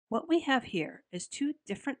What we have here is two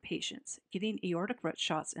different patients getting aortic root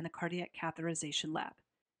shots in a cardiac catheterization lab.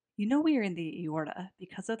 You know we are in the aorta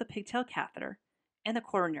because of the pigtail catheter, and the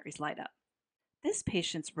coronaries light up. This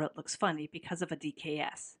patient's root looks funny because of a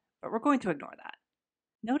DKS, but we're going to ignore that.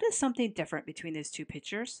 Notice something different between these two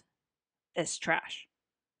pictures? This trash.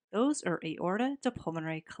 Those are aorta to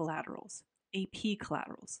pulmonary collaterals, AP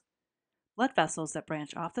collaterals, blood vessels that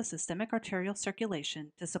branch off the systemic arterial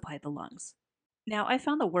circulation to supply the lungs. Now, I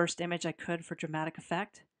found the worst image I could for dramatic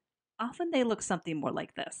effect. Often they look something more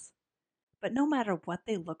like this. But no matter what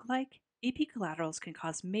they look like, AP collaterals can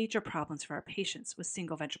cause major problems for our patients with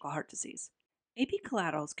single ventricle heart disease. AP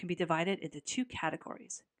collaterals can be divided into two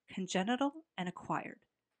categories, congenital and acquired.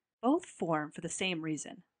 Both form for the same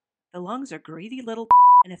reason. The lungs are greedy little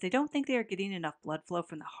and if they don't think they are getting enough blood flow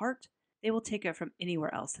from the heart, they will take it from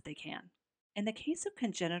anywhere else that they can. In the case of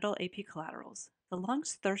congenital AP collaterals, the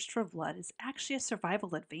lung's thirst for blood is actually a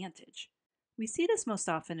survival advantage. We see this most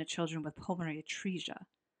often in children with pulmonary atresia,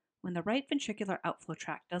 when the right ventricular outflow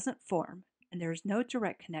tract doesn't form and there is no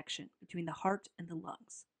direct connection between the heart and the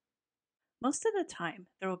lungs. Most of the time,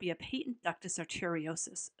 there will be a patent ductus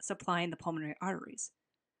arteriosus supplying the pulmonary arteries,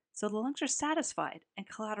 so the lungs are satisfied and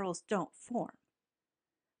collaterals don't form.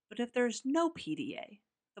 But if there is no PDA,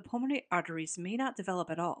 the pulmonary arteries may not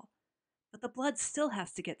develop at all, but the blood still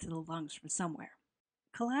has to get to the lungs from somewhere.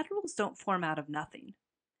 Collaterals don't form out of nothing.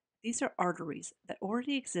 These are arteries that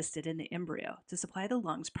already existed in the embryo to supply the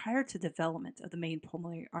lungs prior to development of the main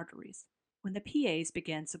pulmonary arteries. When the PAs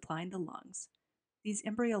began supplying the lungs, these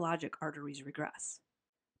embryologic arteries regress.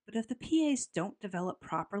 But if the PAs don't develop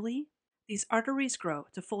properly, these arteries grow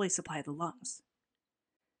to fully supply the lungs.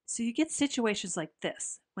 So you get situations like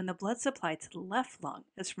this when the blood supply to the left lung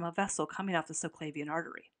is from a vessel coming off the subclavian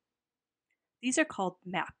artery. These are called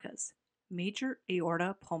MAPCAs, major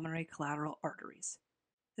aorta pulmonary collateral arteries.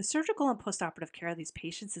 The surgical and postoperative care of these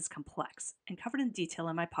patients is complex and covered in detail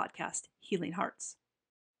in my podcast, Healing Hearts.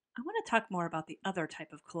 I want to talk more about the other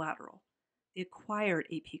type of collateral, the acquired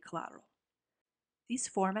AP collateral. These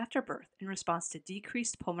form after birth in response to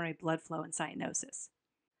decreased pulmonary blood flow and cyanosis.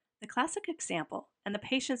 The classic example, and the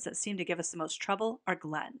patients that seem to give us the most trouble, are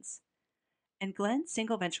Glenn's. In Glenn's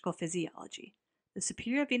single ventricle physiology, the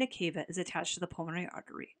superior vena cava is attached to the pulmonary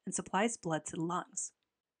artery and supplies blood to the lungs.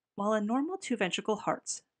 While in normal two-ventricle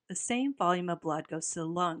hearts, the same volume of blood goes to the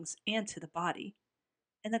lungs and to the body,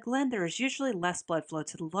 in the Glenn there is usually less blood flow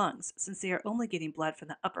to the lungs since they are only getting blood from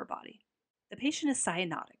the upper body. The patient is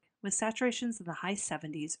cyanotic, with saturations in the high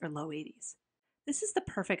 70s or low 80s. This is the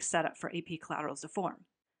perfect setup for AP collaterals to form.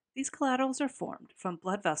 These collaterals are formed from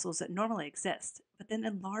blood vessels that normally exist, but then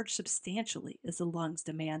enlarge substantially as the lungs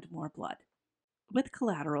demand more blood. With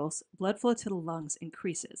collaterals, blood flow to the lungs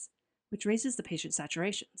increases, which raises the patient's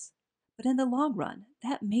saturations. But in the long run,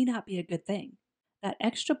 that may not be a good thing. That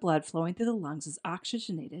extra blood flowing through the lungs is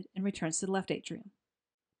oxygenated and returns to the left atrium.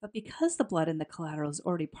 But because the blood in the collateral is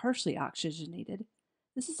already partially oxygenated,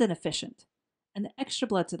 this is inefficient, and the extra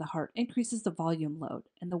blood to the heart increases the volume load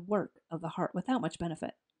and the work of the heart without much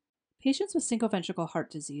benefit. Patients with single ventricle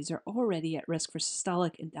heart disease are already at risk for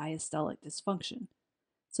systolic and diastolic dysfunction,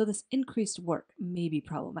 so this increased work may be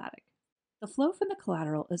problematic. The flow from the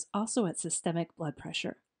collateral is also at systemic blood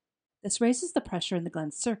pressure. This raises the pressure in the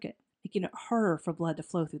Glenn circuit, making it harder for blood to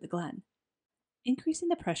flow through the Glenn. Increasing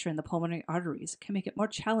the pressure in the pulmonary arteries can make it more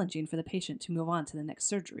challenging for the patient to move on to the next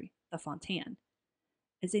surgery, the Fontan,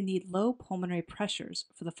 as they need low pulmonary pressures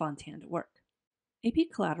for the Fontan to work. AP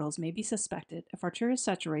collaterals may be suspected if arterial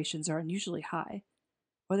saturations are unusually high,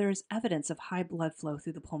 or there is evidence of high blood flow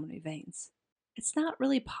through the pulmonary veins. It's not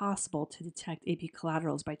really possible to detect AP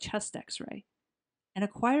collaterals by chest X-ray, and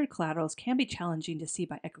acquired collaterals can be challenging to see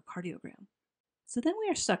by echocardiogram. So then we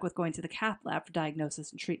are stuck with going to the cath lab for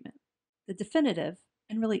diagnosis and treatment. The definitive,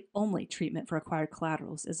 and really only treatment for acquired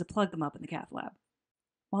collaterals is to plug them up in the cath lab.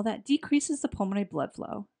 While that decreases the pulmonary blood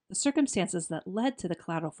flow, the circumstances that led to the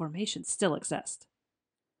collateral formation still exist.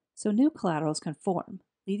 So new collaterals can form,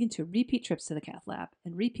 leading to repeat trips to the cath lab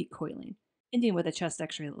and repeat coiling, ending with a chest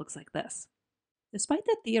X-ray that looks like this. Despite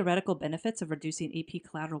the theoretical benefits of reducing AP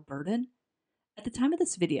collateral burden, at the time of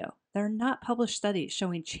this video, there are not published studies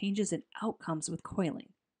showing changes in outcomes with coiling.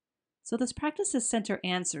 So this practice is center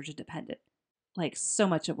and surgeon dependent, like so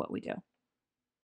much of what we do.